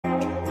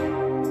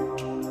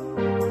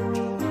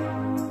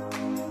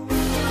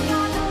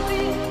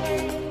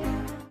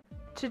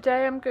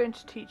Today I'm going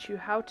to teach you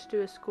how to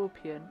do a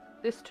scorpion.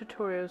 This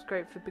tutorial is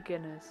great for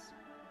beginners.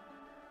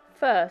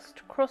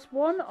 First, cross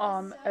one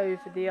arm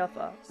over the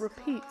other.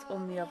 Repeat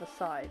on the other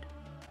side.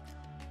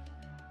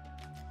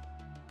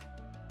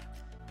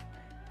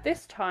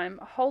 This time,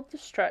 hold the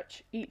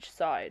stretch each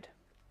side.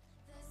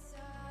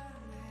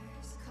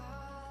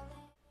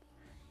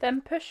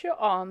 Then push your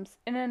arms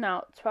in and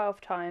out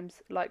 12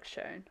 times like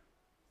shown.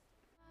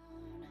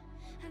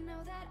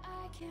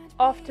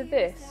 After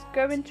this,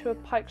 go into a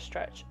pike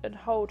stretch and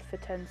hold for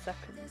 10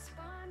 seconds.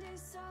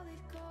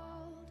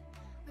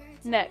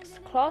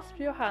 Next, clasp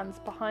your hands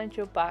behind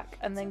your back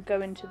and then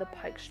go into the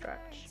pike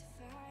stretch.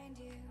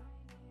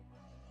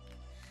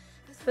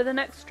 For the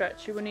next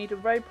stretch, you will need a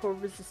rope or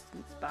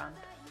resistance band.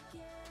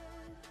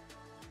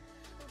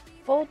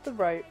 Fold the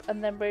rope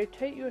and then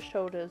rotate your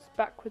shoulders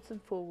backwards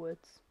and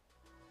forwards.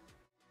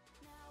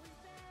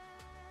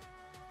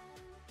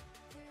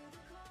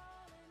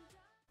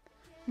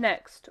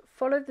 Next,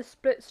 follow the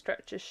split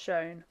stretch as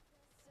shown.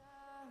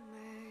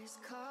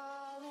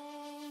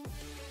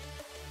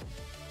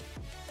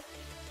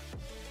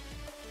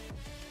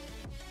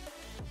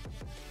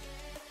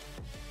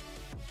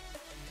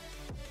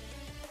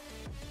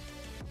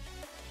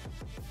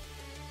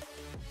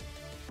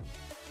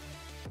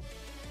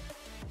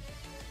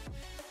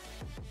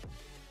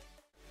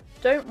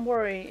 Don't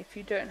worry if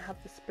you don't have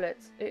the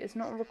splits. It is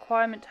not a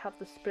requirement to have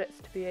the splits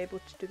to be able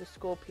to do a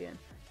scorpion,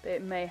 but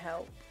it may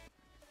help.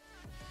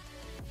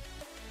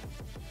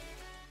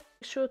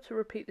 Make sure to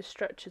repeat the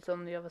stretches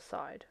on the other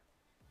side.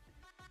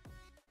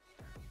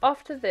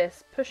 After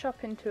this, push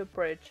up into a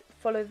bridge.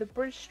 Follow the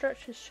bridge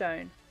stretch as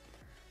shown.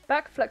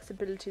 Back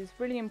flexibility is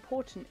really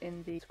important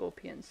in the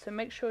scorpions, so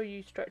make sure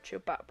you stretch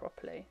your back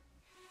properly.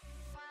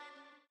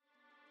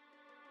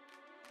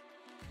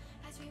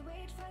 As we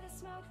wait for the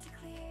smoke to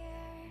clear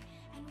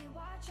and we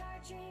watch our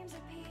dreams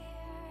appear,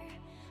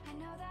 I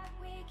know that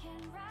we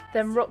can rise.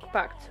 Then rock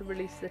back to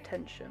release the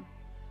tension.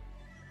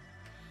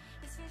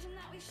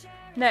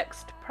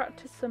 Next,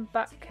 practice some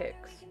back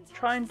kicks.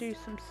 Try and do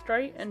some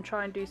straight and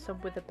try and do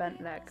some with a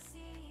bent leg.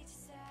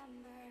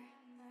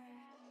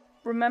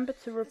 Remember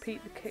to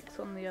repeat the kicks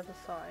on the other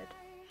side.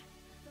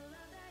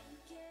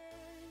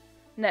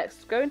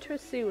 Next, go into a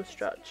seal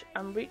stretch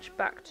and reach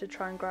back to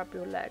try and grab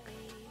your leg.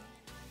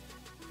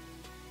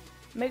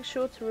 Make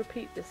sure to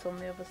repeat this on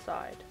the other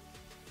side.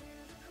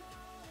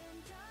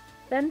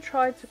 Then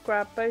try to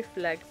grab both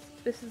legs.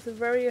 This is a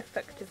very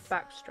effective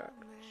back stretch.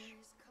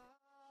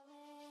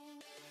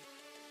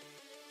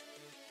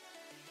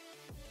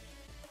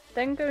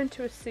 Then go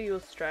into a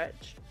seal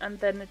stretch and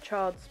then a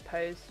child's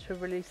pose to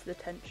release the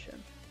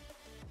tension.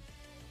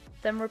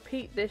 Then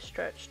repeat this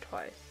stretch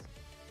twice.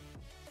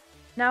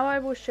 Now I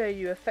will show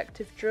you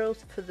effective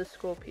drills for the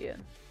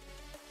scorpion.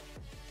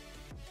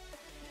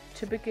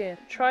 To begin,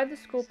 try the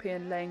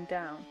scorpion laying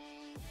down.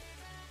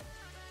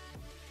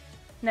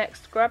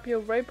 Next, grab your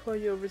rope or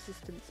your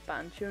resistance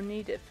band, you'll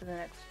need it for the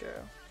next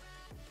drill.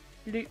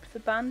 Loop the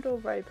band or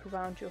rope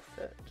around your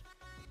foot.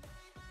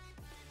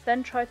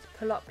 Then try to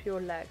pull up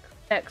your leg.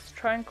 Next,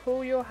 try and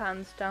crawl your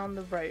hands down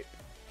the rope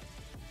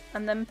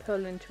and then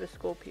pull into a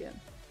scorpion.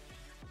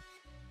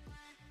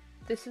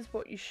 This is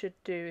what you should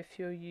do if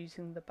you're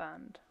using the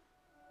band.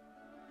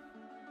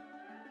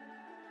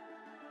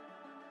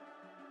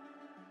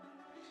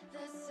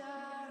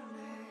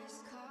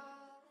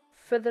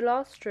 For the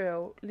last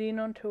drill, lean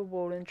onto a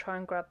wall and try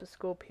and grab the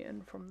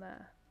scorpion from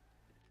there.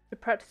 To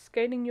practice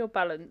gaining your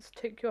balance,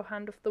 take your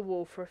hand off the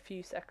wall for a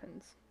few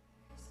seconds.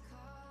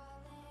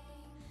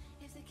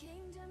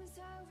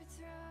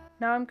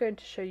 Now I'm going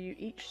to show you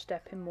each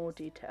step in more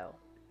detail.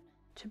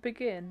 To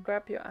begin,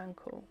 grab your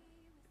ankle.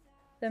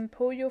 Then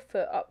pull your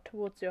foot up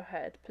towards your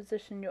head,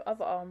 position your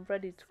other arm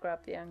ready to grab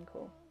the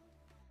ankle.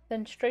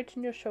 Then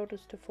straighten your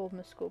shoulders to form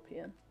the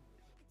scorpion.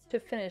 To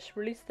finish,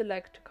 release the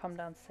leg to come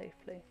down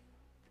safely.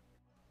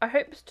 I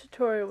hope this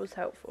tutorial was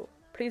helpful.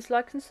 Please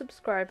like and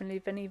subscribe and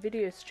leave any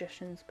video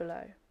suggestions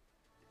below.